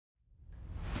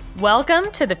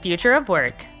Welcome to The Future of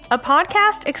Work, a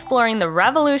podcast exploring the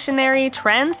revolutionary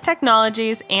trends,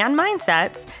 technologies, and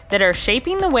mindsets that are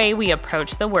shaping the way we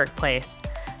approach the workplace.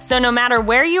 So no matter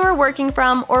where you are working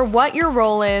from or what your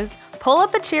role is, pull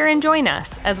up a chair and join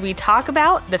us as we talk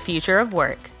about the future of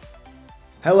work.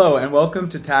 Hello, and welcome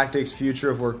to Tactic's Future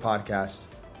of Work podcast.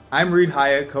 I'm Reid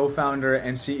Hiatt, co-founder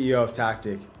and CEO of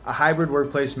Tactic, a hybrid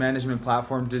workplace management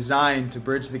platform designed to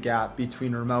bridge the gap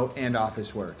between remote and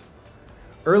office work.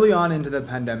 Early on into the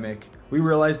pandemic, we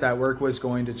realized that work was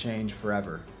going to change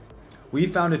forever. We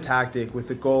founded Tactic with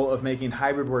the goal of making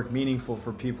hybrid work meaningful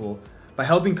for people by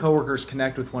helping coworkers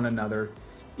connect with one another,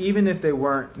 even if they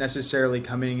weren't necessarily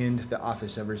coming into the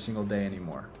office every single day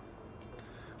anymore.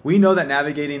 We know that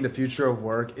navigating the future of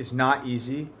work is not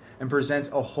easy and presents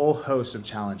a whole host of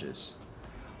challenges.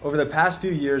 Over the past few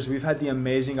years, we've had the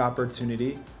amazing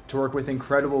opportunity to work with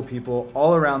incredible people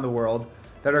all around the world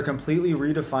that are completely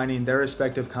redefining their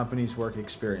respective companies' work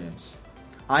experience.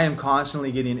 I am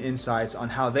constantly getting insights on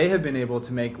how they have been able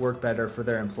to make work better for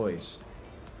their employees.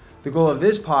 The goal of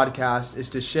this podcast is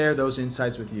to share those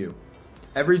insights with you.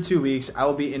 Every 2 weeks, I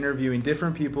will be interviewing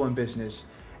different people in business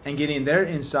and getting their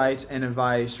insights and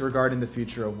advice regarding the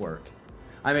future of work.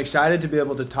 I'm excited to be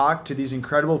able to talk to these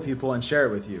incredible people and share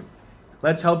it with you.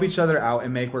 Let's help each other out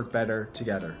and make work better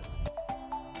together.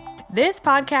 This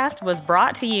podcast was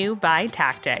brought to you by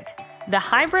Tactic, the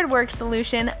hybrid work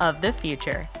solution of the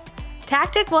future.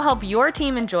 Tactic will help your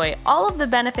team enjoy all of the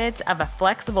benefits of a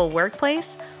flexible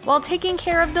workplace while taking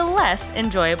care of the less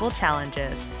enjoyable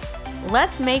challenges.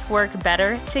 Let's make work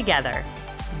better together.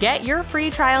 Get your free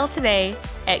trial today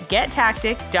at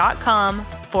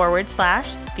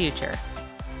gettactic.com/future.